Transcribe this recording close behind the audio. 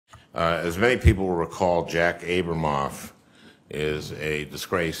As many people will recall, Jack Abramoff is a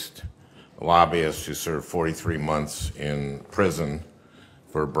disgraced lobbyist who served 43 months in prison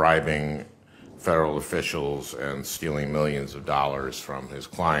for bribing federal officials and stealing millions of dollars from his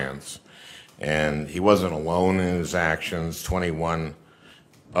clients. And he wasn't alone in his actions. 21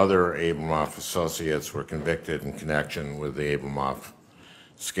 other Abramoff associates were convicted in connection with the Abramoff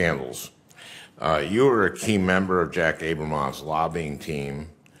scandals. You were a key member of Jack Abramoff's lobbying team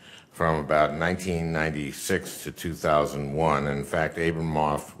from about 1996 to 2001. In fact,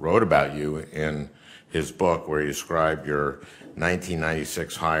 Abramoff wrote about you in his book where he described your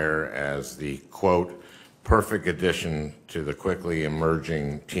 1996 hire as the, quote, perfect addition to the quickly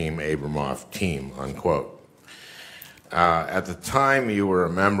emerging Team Abramoff team, unquote. At the time you were a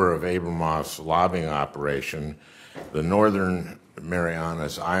member of Abramoff's lobbying operation, the Northern Mariana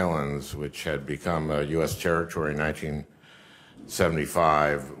Islands, which had become a U.S. territory in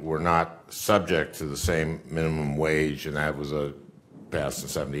 1975, were not subject to the same minimum wage, and that was passed in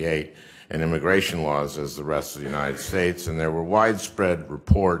 78, and immigration laws as the rest of the United States. And there were widespread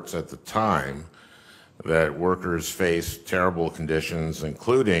reports at the time that workers faced terrible conditions,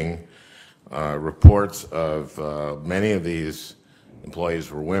 including reports of many of these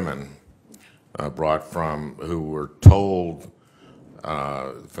employees were women who were told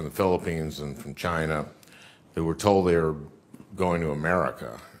from the Philippines and from China, who were told they were going to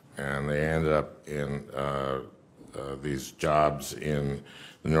America, and they ended up in these jobs in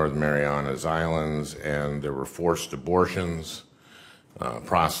the Northern Mariana Islands, and there were forced abortions,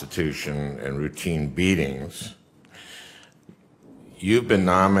 prostitution, and routine beatings. You've been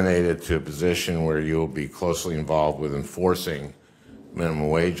nominated to a position where you'll be closely involved with enforcing minimum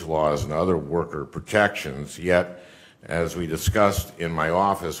wage laws and other worker protections, yet, as we discussed in my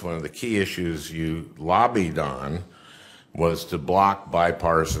office, one of the key issues you lobbied on was to block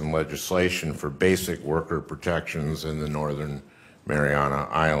bipartisan legislation for basic worker protections in the Northern Mariana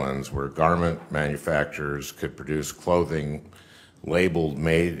Islands, where garment manufacturers could produce clothing labeled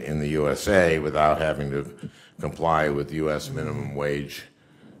made in the USA without having to comply with U.S. minimum wage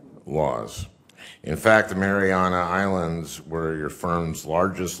laws. In fact, the Mariana Islands were your firm's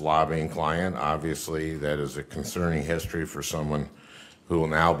largest lobbying client. Obviously, that is a concerning history for someone who will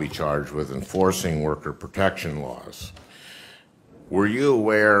now be charged with enforcing worker protection laws. Were you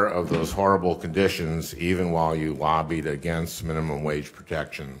aware of those horrible conditions even while you lobbied against minimum wage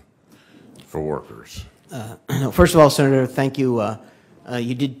protection for workers? First of all, Senator, thank you.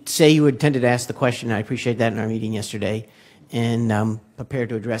 You did say you intended to ask the question. I appreciate that in our meeting yesterday, and I'm prepared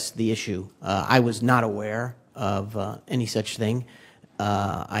to address the issue. I was not aware of any such thing.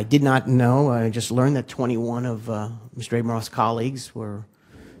 I did not know. I just learned that 21 of Mr. Abramoff's colleagues were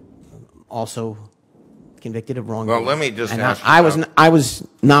also convicted of wrongdoing. Well, let me just ask you. I was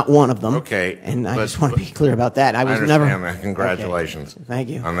not one of them. Okay. And I just want to be clear about that. I understand that. Congratulations. Okay. Thank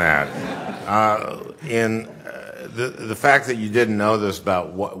you. On that. The fact that you didn't know this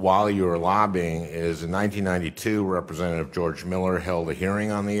while you were lobbying is in 1992, Representative George Miller held a hearing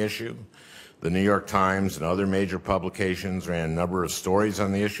on the issue. The New York Times and other major publications ran a number of stories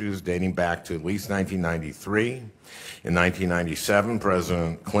on the issues dating back to at least 1993. In 1997,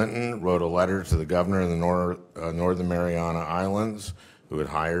 President Clinton wrote a letter to the governor of the Northern Mariana Islands, who had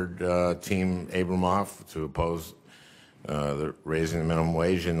hired Team Abramoff to oppose raising the minimum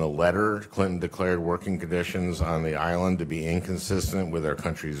wage. In the letter, Clinton declared working conditions on the island to be inconsistent with our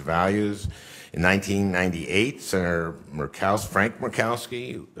country's values. In 1998, Senator Frank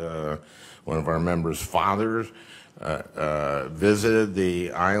Murkowski, one of our members' fathers, visited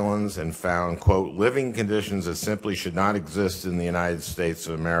the islands and found, quote, living conditions that simply should not exist in the United States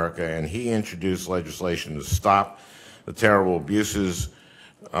of America, and he introduced legislation to stop the terrible abuses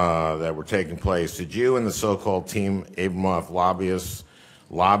that were taking place. Did you and the so-called Team Abramoff lobbyists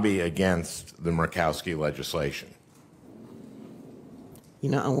lobby against the Murkowski legislation?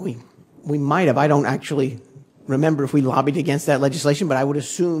 You know, we might have. I don't actually remember if we lobbied against that legislation, but I would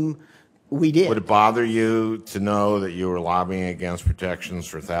assume we did. Would it bother you to know that you were lobbying against protections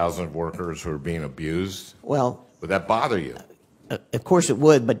for thousands of workers who are being abused? Well, would that bother you? Of course it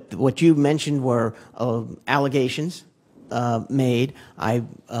would, but what you mentioned were allegations made.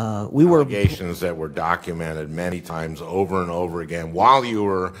 We were allegations that were documented many times over and over again while you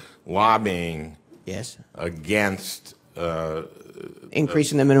were lobbying. Yes. Against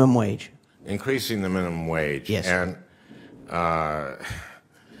increasing the minimum wage. Increasing the minimum wage. Yes. And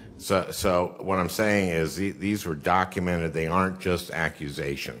so what I'm saying is these were documented. They aren't just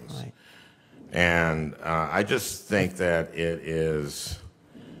accusations. Right. And I just think that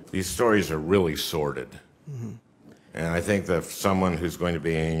these stories are really sordid. Mm-hmm. And I think that for someone who's going to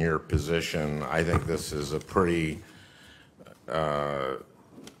be in your position, I think this is a pretty,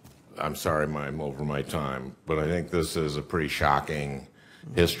 I'm sorry I'm over my time, but I think this is a pretty shocking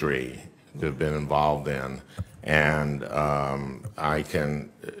history to have been involved in. And I'll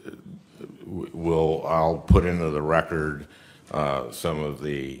put into the record some of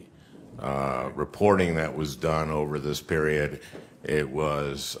the reporting that was done over this period. It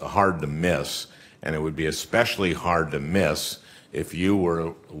was hard to miss, and it would be especially hard to miss if you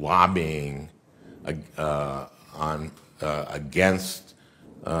were lobbying against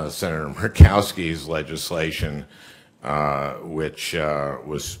Senator Murkowski's legislation, which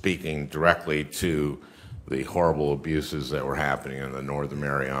was speaking directly to the horrible abuses that were happening in the Northern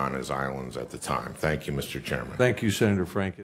Mariana Islands at the time. Thank you, Mr. Chairman. Thank you, Senator Franken.